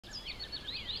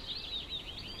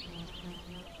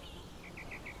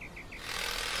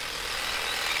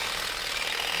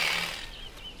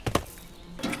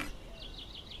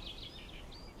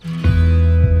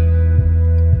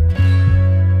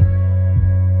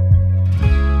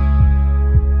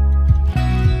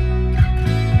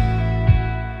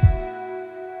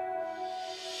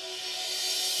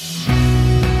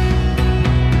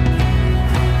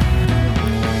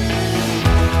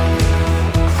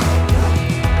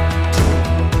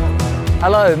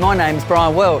Hello, my name's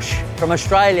Brian Welsh from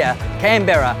Australia,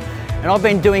 Canberra, and I've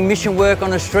been doing mission work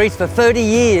on the streets for 30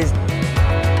 years.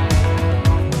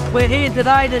 We're here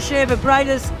today to share the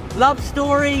greatest love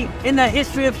story in the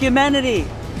history of humanity.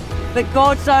 That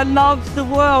God so loves the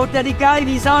world that He gave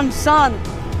His own Son.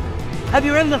 Have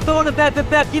you ever thought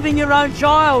about giving your own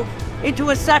child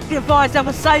into a sacrifice that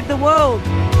will save the world?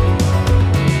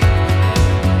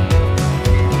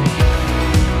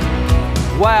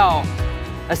 Wow,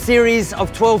 a series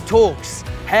of 12 talks,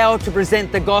 how to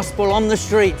present the gospel on the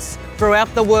streets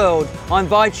throughout the world. I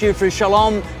invite you through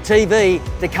Shalom TV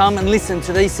to come and listen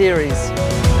to these series.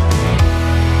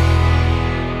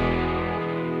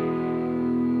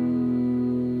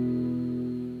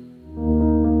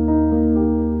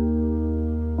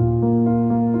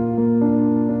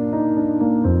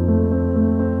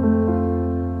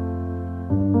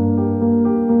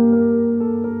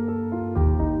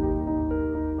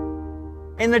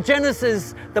 In the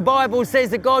Genesis, the Bible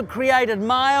says that God created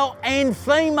male and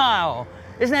female.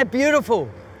 Isn't that beautiful?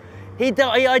 He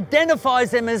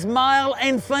identifies them as male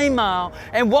and female.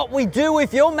 And what we do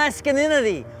with your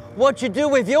masculinity, what you do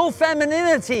with your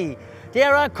femininity,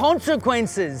 there are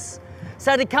consequences.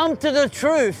 So to come to the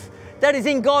truth that is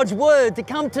in God's Word, to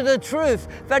come to the truth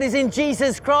that is in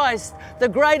Jesus Christ, the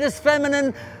greatest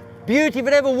feminine beauty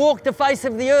that ever walked the face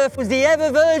of the earth was the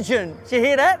ever virgin. Did you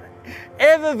hear that?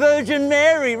 Ever Virgin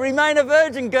Mary. Remain a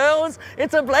virgin, girls.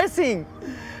 It's a blessing.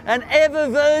 An ever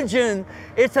virgin.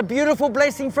 It's a beautiful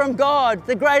blessing from God.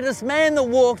 The greatest man that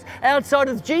walked outside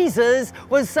of Jesus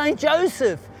was Saint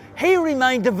Joseph. He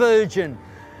remained a virgin.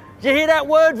 Did you hear that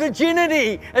word,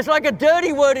 virginity? It's like a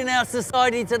dirty word in our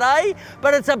society today,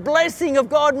 but it's a blessing of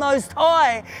God Most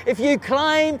High. If you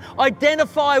claim,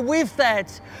 identify with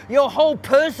that, your whole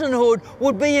personhood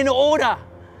would be in order.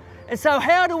 And so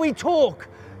how do we talk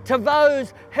to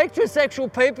those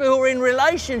heterosexual people who are in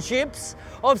relationships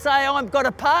of, say, I've got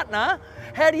a partner?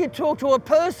 How do you talk to a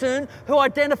person who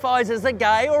identifies as a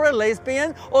gay or a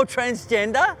lesbian or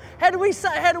transgender? How do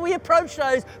we approach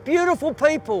those beautiful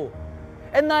people?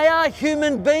 And they are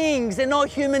human beings, they're not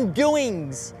human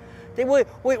doings.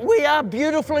 We are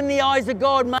beautiful in the eyes of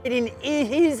God, made in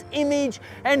His image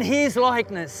and His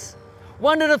likeness.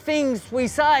 One of the things we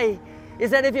say is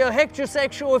that if you're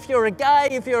heterosexual, if you're a gay,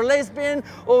 if you're a lesbian,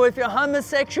 or if you're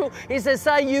homosexual, is to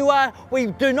say we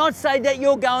do not say that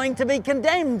you're going to be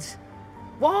condemned.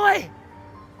 Why?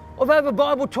 Although the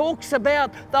Bible talks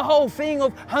about the whole thing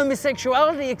of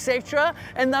homosexuality, etc.,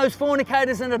 and those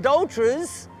fornicators and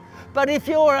adulterers, but if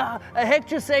you're a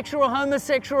heterosexual or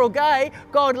homosexual or gay,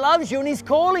 God loves you and He's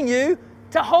calling you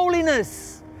to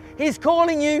holiness. He's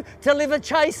calling you to live a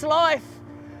chaste life.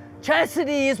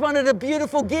 Chastity is one of the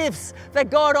beautiful gifts that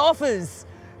God offers.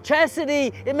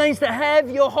 Chastity, it means to have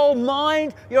your whole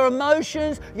mind, your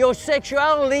emotions, your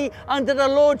sexuality under the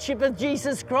Lordship of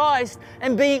Jesus Christ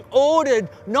and being ordered,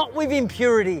 not with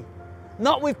impurity,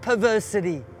 not with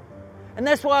perversity. And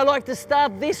that's why I like to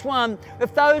start this one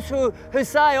with those who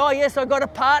say, oh yes, I got a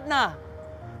partner.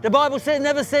 The Bible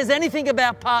never says anything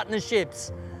about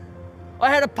partnerships.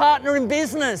 I had a partner in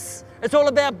business. It's all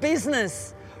about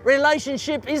business.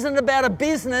 Relationship isn't about a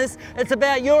business, it's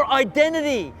about your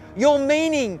identity, your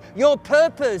meaning, your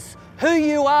purpose, who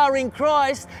you are in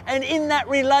Christ and in that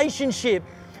relationship.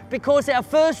 Because our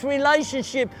first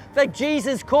relationship that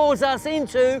Jesus calls us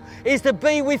into is to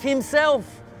be with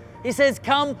Himself. He says,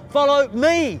 come follow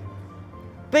me,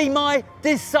 be my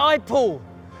disciple,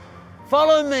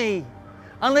 follow me.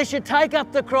 Unless you take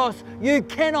up the cross, you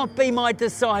cannot be my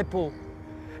disciple.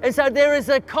 And so there is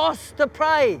a cost to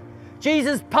pray.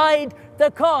 Jesus paid the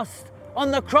cost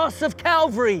on the cross of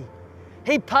Calvary.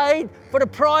 He paid for the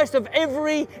price of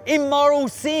every immoral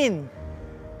sin.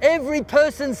 Every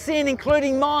person's sin,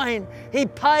 including mine, He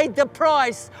paid the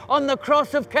price on the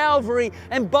cross of Calvary.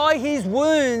 And by His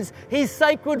wounds, His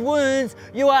sacred wounds,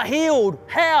 you are healed.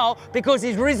 How? Because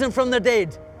He's risen from the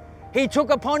dead. He took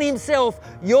upon Himself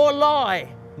your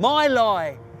lie, my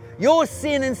lie, your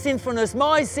sin and sinfulness,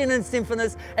 my sin and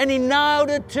sinfulness, and He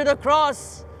nailed it to the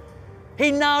cross. He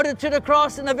nailed it to the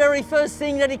cross, and the very first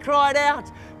thing that He cried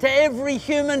out to every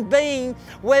human being,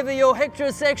 whether you're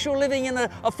heterosexual, living in a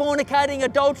fornicating,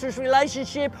 adulterous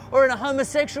relationship, or in a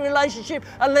homosexual relationship,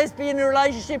 a lesbian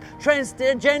relationship,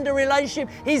 transgender relationship,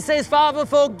 He says, Father,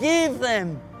 forgive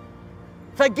them.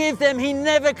 Forgive them. He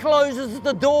never closes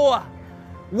the door.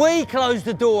 We close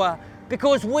the door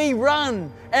because we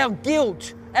run. Our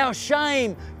guilt, our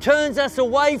shame turns us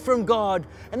away from God.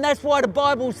 And that's why the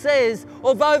Bible says,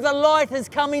 although the light has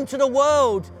come into the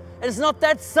world, it's not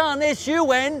that Son,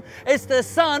 S-U-N, it's the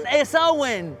Son,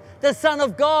 S-O-N, the Son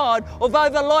of God. Although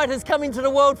the light has come into the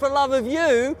world for love of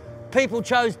you, people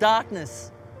chose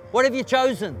darkness. What have you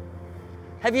chosen?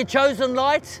 Have you chosen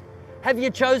light? Have you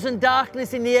chosen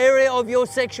darkness in the area of your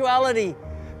sexuality?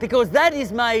 Because that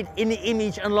is made in the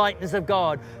image and likeness of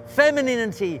God.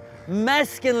 Femininity,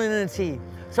 masculinity.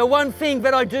 So one thing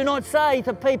that I do not say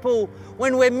to people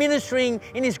when we're ministering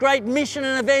in this great mission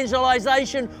and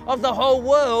evangelization of the whole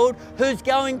world, who's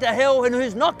going to hell and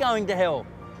who's not going to hell.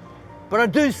 But I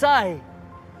do say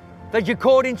that you're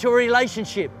called into a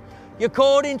relationship. You're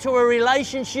called into a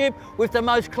relationship with the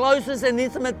most closest and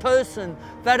intimate person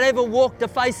that ever walked the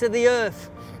face of the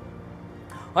earth.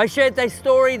 I shared that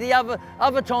story the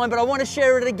other time, but I want to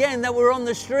share it again, that we're on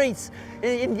the streets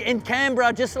in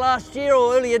Canberra just last year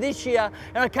or earlier this year,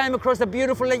 and I came across a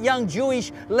beautiful young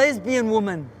Jewish lesbian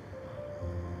woman.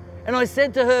 And I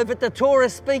said to her that the Torah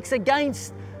speaks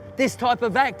against this type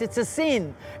of act. It's a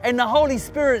sin. And the Holy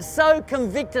Spirit so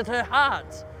convicted her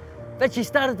heart that she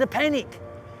started to panic.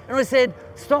 And I said,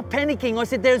 stop panicking. I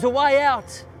said, there's a way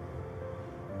out.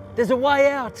 There's a way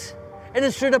out. And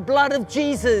it's through the blood of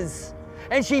Jesus.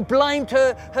 And she blamed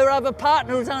her other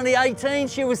partner, who was only 18,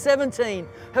 she was 17,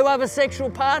 her other sexual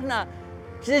partner.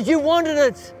 She said, you wanted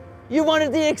it. You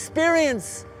wanted the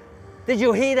experience. Did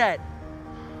you hear that?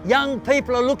 Young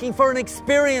people are looking for an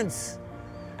experience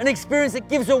that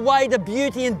gives away the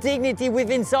beauty and dignity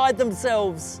within inside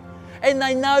themselves. And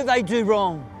they know they do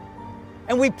wrong.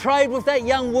 And we prayed with that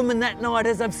young woman that night,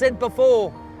 as I've said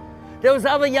before. There was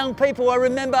other young people. I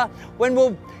remember when we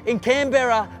were in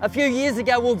Canberra a few years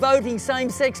ago, we were voting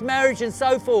same-sex marriage and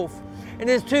so forth. And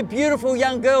there's two beautiful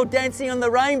young girls dancing on the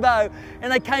rainbow.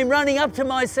 And they came running up to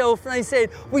myself and they said,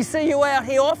 we see you out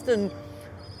here often.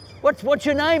 What's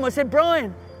your name? I said,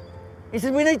 Brian. He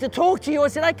said, we need to talk to you. I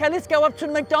said, okay, let's go up to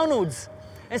McDonald's.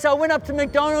 And so I went up to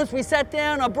McDonald's, we sat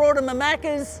down, I brought them a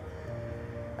Macca's.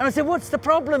 And I said, what's the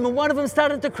problem? And one of them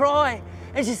started to cry.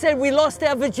 And she said, we lost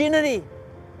our virginity.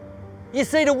 You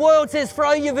see, the world says,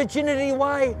 throw your virginity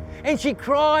away. And she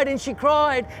cried and she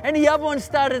cried. And the other one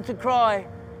started to cry.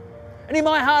 And in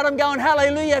my heart, I'm going,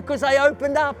 hallelujah, because they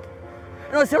opened up.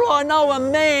 And I said, oh, I know a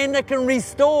man that can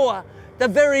restore the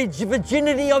very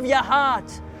virginity of your heart.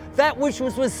 That which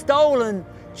was stolen,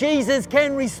 Jesus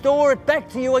can restore it back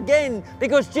to you again,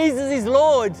 because Jesus is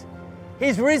Lord.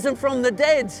 He's risen from the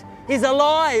dead. He's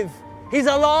alive. He's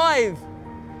alive.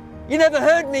 You never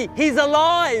heard me. He's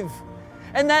alive.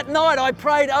 And that night I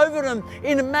prayed over them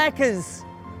in Macca's,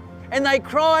 and they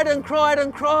cried and cried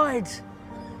and cried.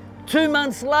 2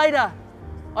 months later,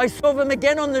 I saw them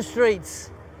again on the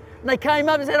streets. And they came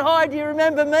up and said, hi, do you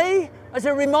remember me? I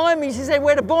said, remind me. She said,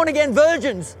 we're the born-again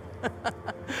virgins.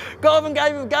 God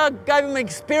gave them an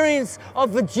experience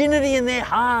of virginity in their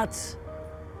hearts.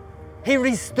 He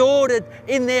restored it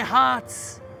in their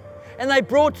hearts. And they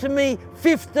brought to me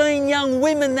 15 young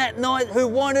women that night who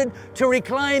wanted to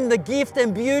reclaim the gift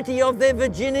and beauty of their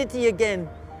virginity again.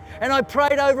 And I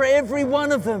prayed over every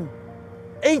one of them,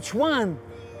 each one.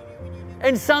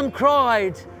 And some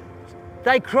cried.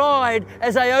 They cried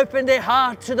as they opened their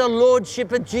heart to the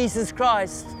Lordship of Jesus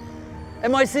Christ.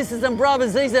 And my sisters and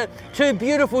brothers, these are two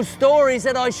beautiful stories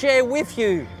that I share with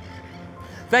you.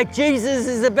 In fact, Jesus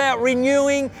is about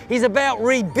renewing. He's about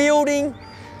rebuilding.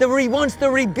 He wants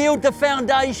to rebuild the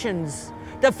foundations.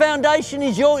 The foundation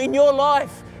is in your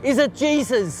life. Is it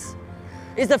Jesus?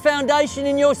 Is the foundation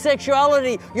in your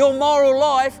sexuality, your moral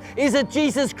life? Is it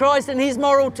Jesus Christ and His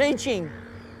moral teaching?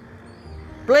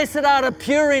 Blessed are the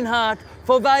pure in heart,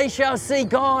 for they shall see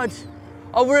God.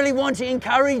 I really want to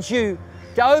encourage you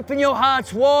to open your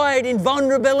hearts wide in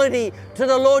vulnerability to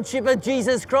the Lordship of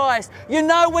Jesus Christ. You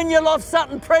know when you lost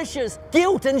something precious,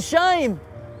 guilt and shame.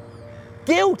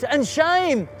 Guilt and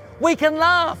shame. We can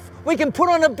laugh. We can put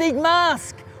on a big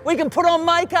mask. We can put on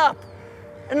makeup.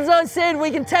 And as I said,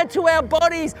 we can tattoo our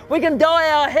bodies. We can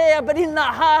dye our hair. But in the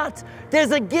heart,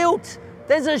 there's a guilt.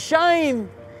 There's a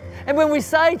shame. And when we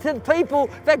say to people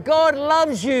that God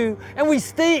loves you, and we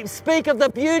speak of the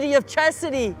beauty of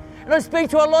chastity, and I speak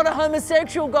to a lot of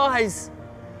homosexual guys,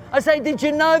 I say, did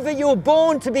you know that you were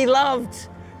born to be loved,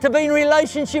 to be in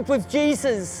relationship with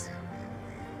Jesus?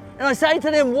 And I say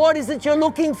to them, what is it you're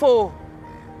looking for?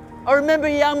 I remember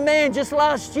a young man just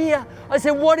last year. I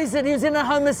said, what is it? He was in a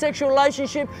homosexual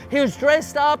relationship. He was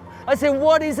dressed up. I said,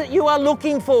 what is it you are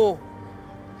looking for?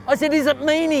 I said, is it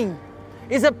meaning?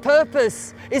 Is it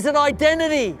purpose? Is it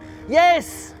identity?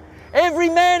 Yes. Every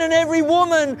man and every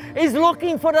woman is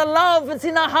looking for the love that's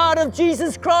in the heart of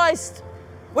Jesus Christ.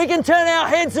 We can turn our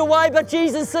heads away, but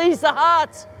Jesus sees the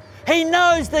heart. He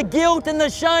knows the guilt and the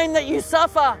shame that you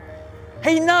suffer.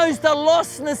 He knows the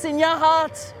lostness in your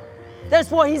heart.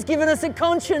 That's why He's given us a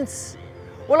conscience.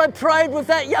 Well, I prayed with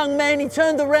that young man. He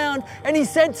turned around and he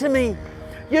said to me,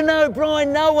 You know,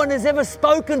 Brian, no one has ever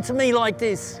spoken to me like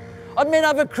this. I've met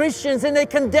other Christians and they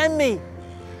condemn me.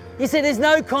 He said, there's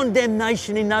no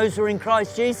condemnation in those who are in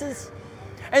Christ Jesus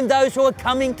and those who are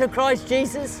coming to Christ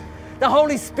Jesus. The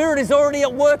Holy Spirit is already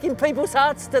at work in people's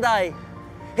hearts today.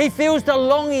 He feels the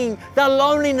longing, the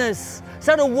loneliness.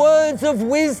 So the words of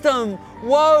wisdom,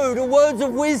 woe, the words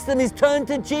of wisdom is turned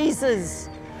to Jesus.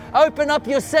 Open up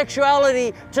your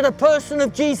sexuality to the person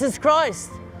of Jesus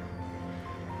Christ.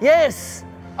 Yes,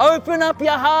 open up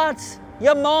your heart,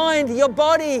 your mind, your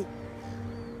body.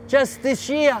 Just this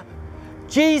year,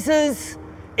 Jesus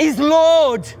is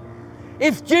Lord.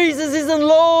 If Jesus isn't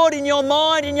Lord in your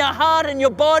mind, in your heart, in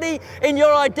your body, in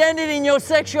your identity, in your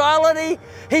sexuality,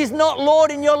 He's not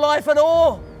Lord in your life at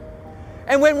all.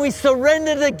 And when we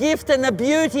surrender the gift and the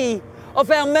beauty of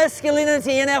our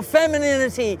masculinity and our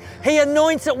femininity, He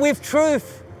anoints it with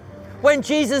truth. When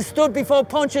Jesus stood before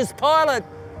Pontius Pilate,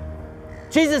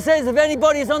 Jesus says, if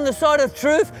anybody is on the side of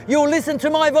truth, you'll listen to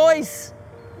my voice.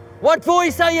 What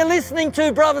voice are you listening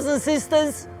to, brothers and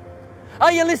sisters?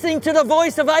 Are you listening to the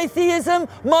voice of atheism,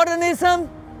 modernism?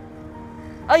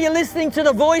 Are you listening to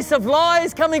the voice of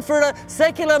lies coming through the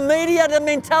secular media, the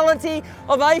mentality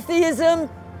of atheism,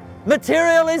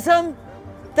 materialism,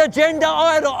 the gender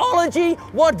ideology?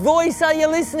 What voice are you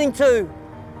listening to?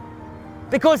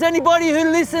 Because anybody who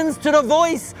listens to the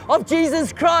voice of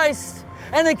Jesus Christ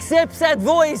and accepts that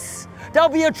voice, they'll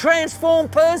be a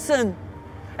transformed person.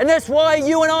 And that's why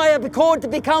you and I are called to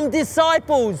become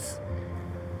disciples.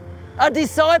 A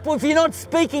disciple, if you're not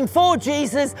speaking for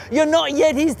Jesus, you're not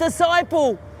yet His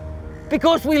disciple.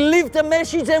 Because we live the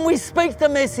message and we speak the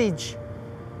message.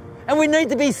 And we need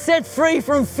to be set free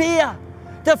from fear.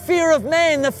 The fear of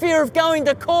man, the fear of going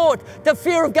to court, the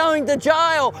fear of going to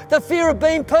jail, the fear of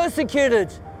being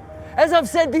persecuted. As I've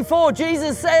said before,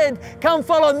 Jesus said, come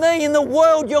follow me. In the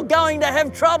world, you're going to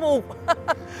have trouble.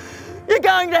 You're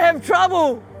going to have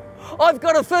trouble. I've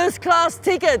got a first-class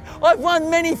ticket. I've won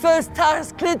many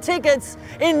first-class tickets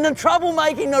in the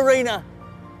troublemaking arena.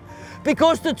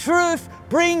 Because the truth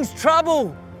brings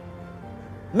trouble.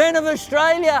 Men of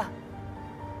Australia,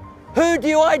 who do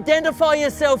you identify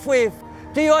yourself with?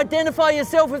 Do you identify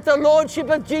yourself with the Lordship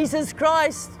of Jesus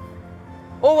Christ?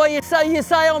 Or will you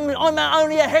say I'm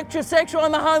only a heterosexual,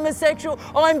 I'm a homosexual,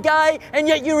 I'm gay, and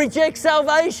yet you reject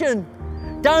salvation?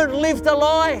 Don't live the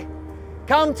lie.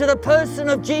 Come to the person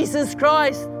of Jesus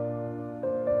Christ.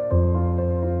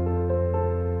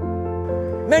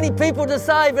 Many people to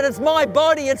say, but it's my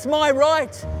body, it's my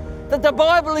right. That the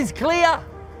Bible is clear.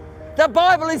 The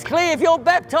Bible is clear. If you're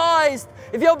baptized,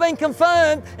 if you're being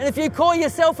confirmed, and if you call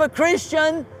yourself a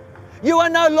Christian, you are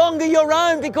no longer your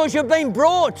own because you've been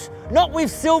brought, not with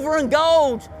silver and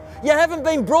gold. You haven't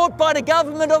been brought by the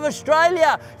government of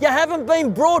Australia. You haven't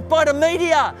been brought by the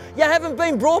media. You haven't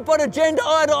been brought by the gender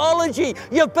ideology.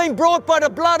 You've been brought by the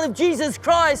blood of Jesus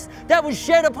Christ that was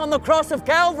shed upon the cross of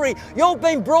Calvary. You've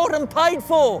been brought and paid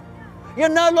for. You're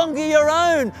no longer your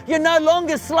own. You're no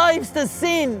longer slaves to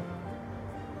sin.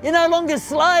 You're no longer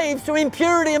slaves to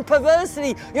impurity and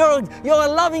perversity. You're a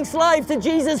loving slave to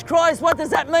Jesus Christ. What does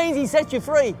that mean? He sets you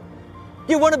free. Do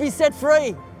you want to be set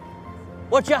free?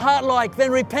 What's your heart like? Then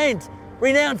repent.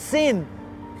 Renounce sin.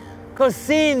 Because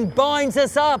sin binds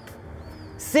us up.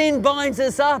 Sin binds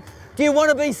us up. Do you want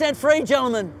to be set free,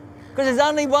 gentlemen? Because there's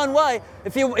only one way.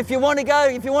 If you want to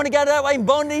go that way in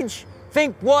bondage,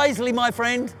 think wisely, my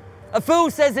friend. A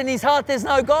fool says in his heart there's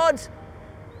no God.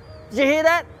 Did you hear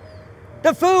that?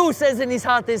 The fool says in his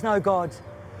heart there's no God.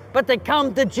 But to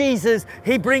come to Jesus,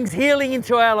 He brings healing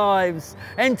into our lives.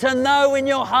 And to know in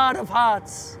your heart of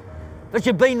hearts that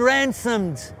you've been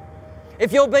ransomed.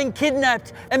 If you've been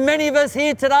kidnapped, and many of us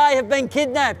here today have been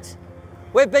kidnapped.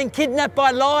 We've been kidnapped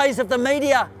by lies of the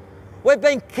media. We've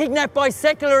been kidnapped by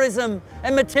secularism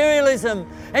and materialism.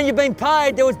 And you've been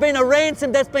paid. There has been a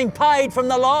ransom that's been paid from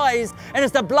the lies. And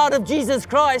it's the blood of Jesus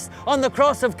Christ on the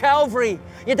cross of Calvary.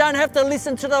 You don't have to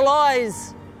listen to the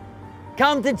lies.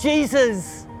 Come to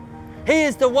Jesus. He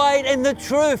is the way and the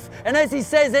truth. And as He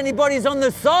says, anybody who's on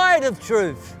the side of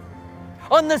truth,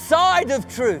 on the side of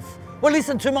truth, will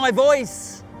listen to my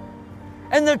voice.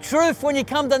 And the truth, when you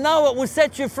come to know it, will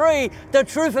set you free. The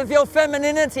truth of your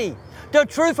femininity, the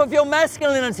truth of your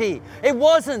masculinity. It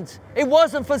wasn't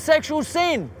for sexual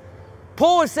sin.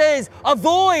 Paul says,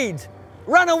 avoid,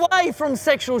 run away from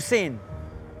sexual sin.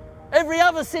 Every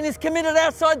other sin is committed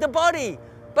outside the body.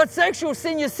 But sexual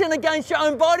sin, you sin against your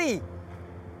own body.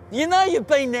 You know you've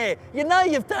been there. You know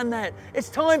you've done that. It's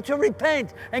time to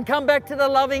repent and come back to the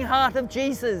loving heart of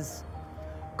Jesus.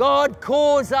 God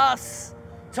calls us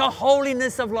to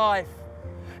holiness of life.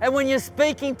 And when you're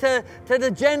speaking to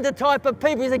the gender type of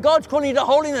people, you say, God's calling you to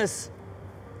holiness.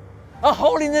 A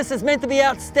holiness is meant to be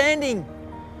outstanding.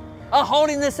 A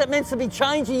holiness that meant to be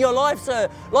changing your life, sir.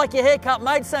 Like your haircut,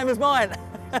 mate, same as mine.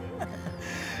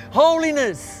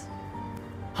 Holiness.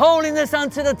 Holiness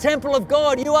unto the temple of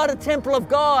God. You are the temple of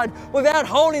God. Without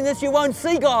holiness, you won't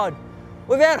see God.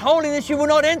 Without holiness, you will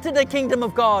not enter the kingdom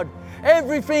of God.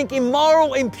 Everything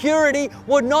immoral, impurity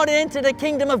would not enter the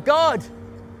kingdom of God.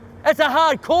 It's a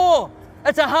hard core.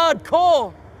 It's a hard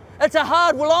core. It's a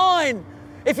hard line.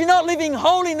 If you're not living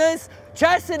holiness,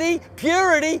 chastity,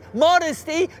 purity,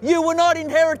 modesty, you will not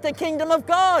inherit the kingdom of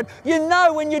God. You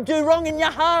know when you do wrong in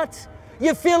your heart.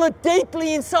 You feel it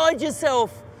deeply inside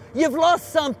yourself. You've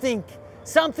lost something.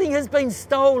 Something has been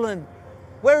stolen.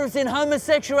 Whereas in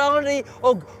homosexuality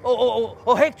or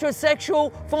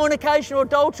heterosexual, fornication or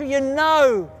adultery, you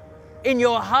know in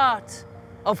your heart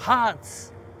of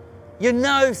hearts, you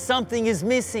know something is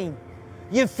missing.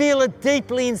 You feel it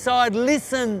deeply inside.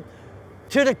 Listen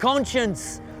to the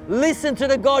conscience. Listen to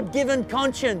the God-given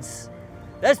conscience.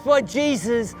 That's why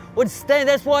Jesus would stand.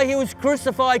 That's why he was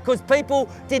crucified, because people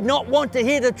did not want to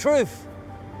hear the truth.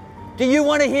 Do you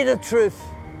want to hear the truth?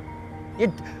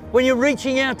 When you're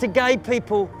reaching out to gay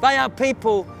people, they are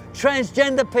people,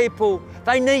 transgender people,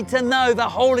 they need to know the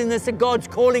holiness that God's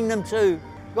calling them to.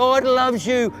 God loves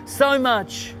you so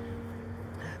much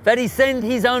that he sent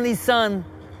his only Son,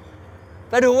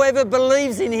 that whoever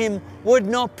believes in him would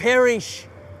not perish.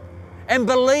 And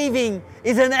believing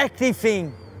is an active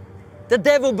thing. The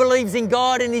devil believes in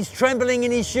God and he's trembling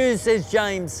in his shoes, says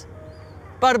James.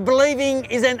 But believing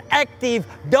is an active,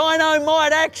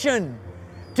 dynamite action.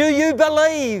 Do you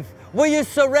believe? Will you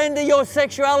surrender your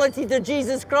sexuality to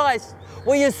Jesus Christ?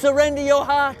 Will you surrender your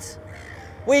heart?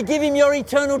 Will you give him your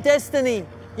eternal destiny?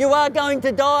 You are going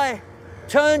to die.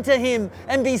 Turn to him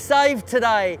and be saved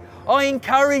today. I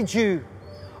encourage you.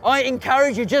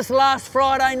 Just last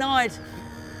Friday night,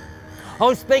 I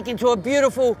was speaking to a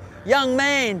beautiful young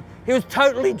man. He was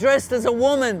totally dressed as a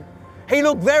woman. He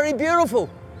looked very beautiful.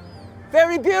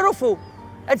 Very beautiful.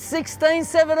 At 16,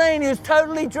 17, he was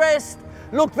totally dressed,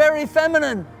 looked very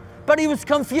feminine, but he was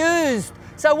confused.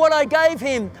 So what I gave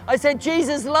him, I said,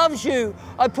 Jesus loves you.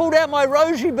 I pulled out my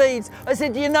rosary beads. I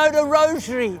said, do you know the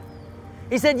rosary?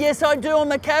 He said, yes, I do.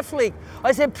 I'm a Catholic.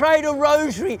 I said, pray the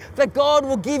rosary that God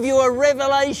will give you a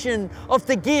revelation of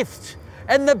the gift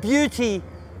and the beauty,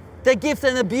 the gift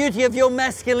and the beauty of your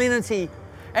masculinity.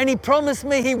 And he promised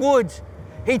me he would.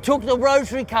 He took the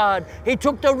rosary card, he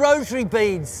took the rosary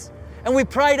beads, and we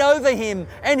prayed over him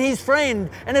and his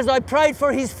friend. And as I prayed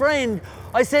for his friend,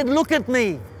 I said, look at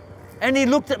me. And he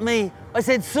looked at me. I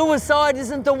said, suicide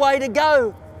isn't the way to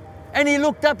go. And he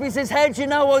looked up, he says, how'd you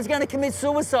know I was going to commit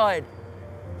suicide?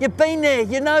 You've been there,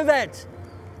 you know that.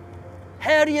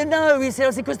 How do you know? He said, I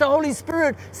said, because the Holy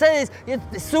Spirit says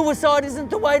suicide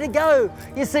isn't the way to go.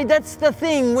 You see, that's the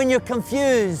thing when you're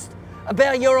confused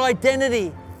about your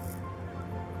identity.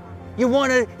 You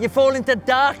fall into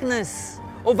darkness.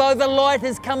 Although the light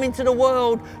has come into the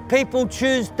world, people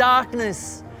choose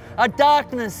darkness. A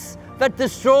darkness that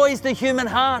destroys the human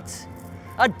heart.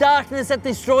 A darkness that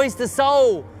destroys the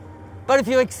soul. But if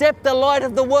you accept the light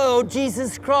of the world,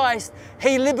 Jesus Christ,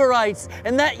 he liberates.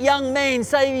 And that young man,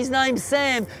 say his name's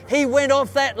Sam, he went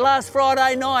off that last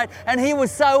Friday night and he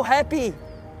was so happy.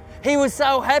 He was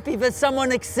so happy that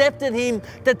someone accepted him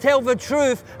to tell the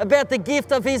truth about the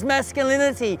gift of his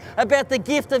masculinity, about the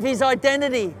gift of his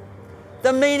identity,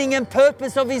 the meaning and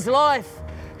purpose of his life.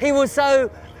 He was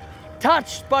so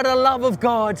touched by the love of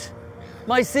God.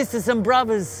 My sisters and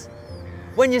brothers,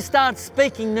 when you start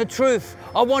speaking the truth,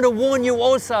 I want to warn you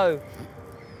also.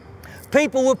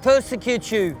 People will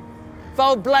persecute you.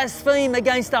 They'll blaspheme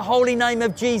against the holy name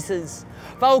of Jesus.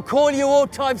 They'll call you all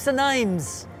types of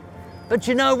names. But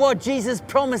you know what? Jesus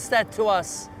promised that to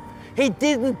us. He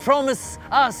didn't promise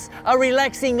us a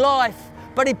relaxing life,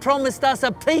 but he promised us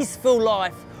a peaceful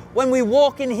life when we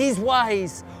walk in his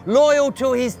ways, loyal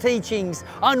to his teachings,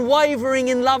 unwavering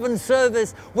in love and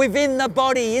service within the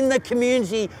body, in the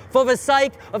community, for the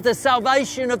sake of the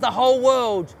salvation of the whole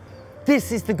world.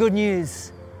 This is the good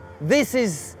news. This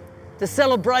is the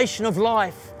celebration of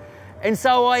life. And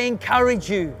so I encourage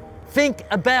you, think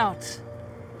about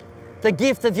the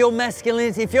gift of your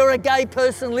masculinity. If you're a gay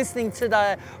person listening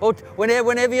today, or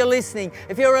whenever you're listening,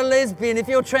 if you're a lesbian, if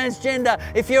you're transgender,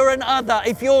 if you're an other,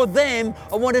 if you're them,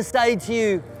 I want to say to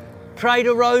you, pray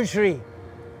the rosary.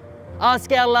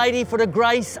 Ask Our Lady for the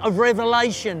grace of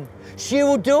revelation. She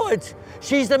will do it.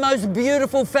 She's the most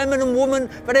beautiful feminine woman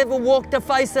that ever walked the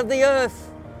face of the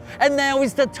earth. And now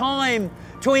is the time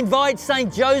to invite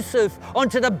Saint Joseph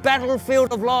onto the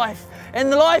battlefield of life. And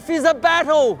life is a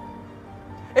battle.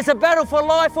 It's a battle for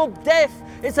life or death.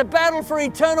 It's a battle for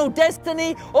eternal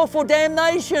destiny or for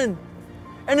damnation.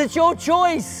 And it's your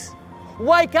choice.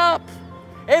 Wake up.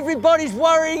 Everybody's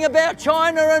worrying about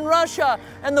China and Russia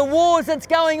and the wars that's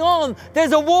going on.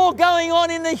 There's a war going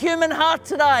on in the human heart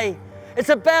today. It's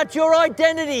about your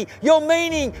identity, your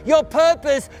meaning, your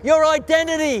purpose, your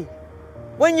identity.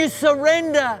 When you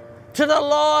surrender to the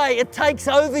lie, it takes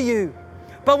over you.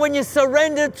 But when you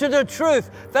surrender to the truth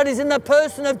that is in the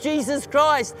person of Jesus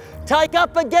Christ, take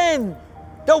up again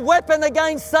the weapon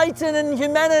against Satan and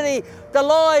humanity. The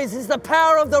lies is the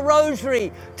power of the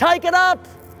rosary. Take it up.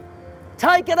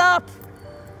 Take it up.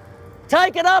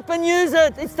 Take it up and use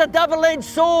it. It's the double-edged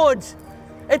sword.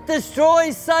 It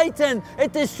destroys Satan.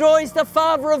 It destroys the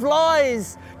father of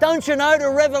lies. Don't you know the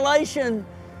Revelation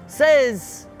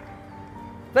says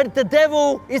that the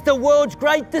devil is the world's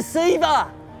great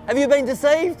deceiver? Have you been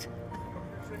deceived?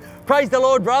 Praise the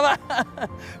Lord, brother.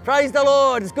 Praise the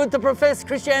Lord. It's good to profess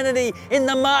Christianity in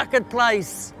the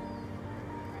marketplace.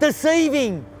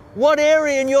 Deceiving. What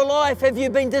area in your life have you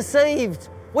been deceived?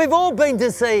 We've all been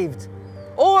deceived.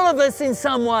 All of us in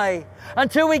some way.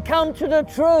 Until we come to the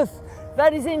truth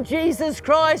that is in Jesus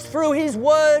Christ through His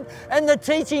Word and the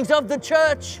teachings of the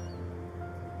church.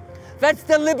 That's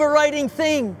the liberating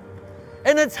thing.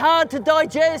 And it's hard to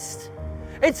digest.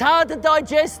 It's hard to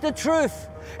digest the truth.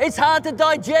 It's hard to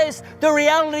digest the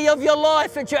reality of your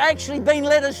life that you're actually being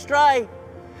led astray.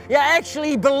 You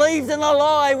actually believed in a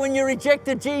lie when you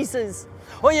rejected Jesus.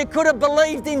 Or you could have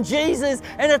believed in Jesus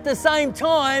and at the same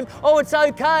time, oh, it's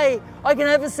okay, I can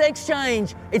have a sex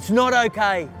change. It's not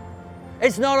okay.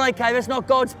 It's not okay. That's not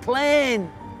God's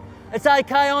plan. It's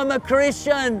okay, I'm a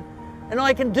Christian and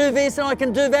I can do this and I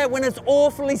can do that when it's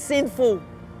awfully sinful.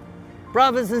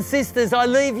 Brothers and sisters, I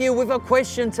leave you with a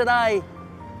question today.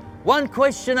 One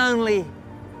question only.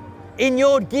 In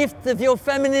your gift of your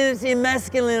femininity and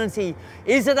masculinity,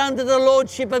 is it under the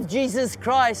lordship of Jesus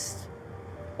Christ?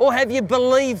 Or have you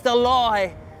believed the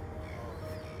lie?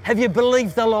 Have you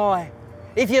believed the lie?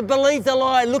 If you believe the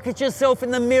lie, look at yourself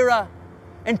in the mirror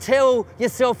and tell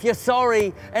yourself you're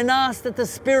sorry and ask that the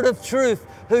Spirit of truth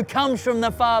who comes from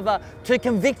the Father to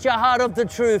convict your heart of the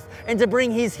truth and to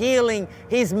bring His healing,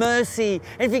 His mercy.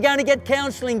 And if you're going to get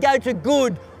counselling, go to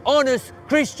good, honest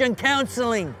Christian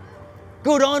counselling.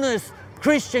 Good, honest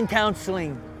Christian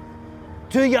counselling.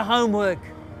 Do your homework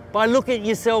by looking at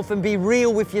yourself and be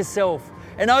real with yourself.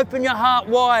 And open your heart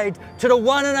wide to the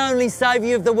one and only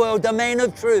Saviour of the world, the man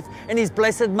of truth and His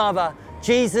blessed mother,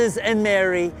 Jesus and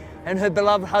Mary, and her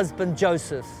beloved husband,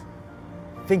 Joseph.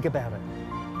 Think about it.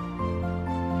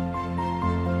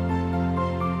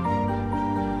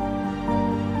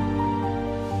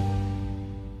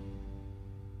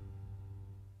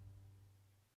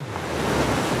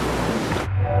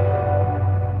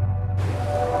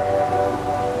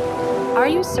 Are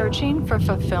you searching for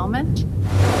fulfillment?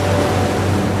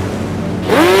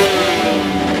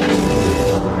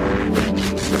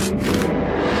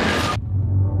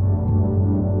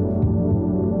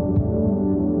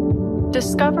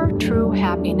 Discover true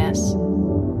happiness.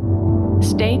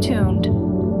 Stay tuned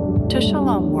to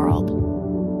Shalom World.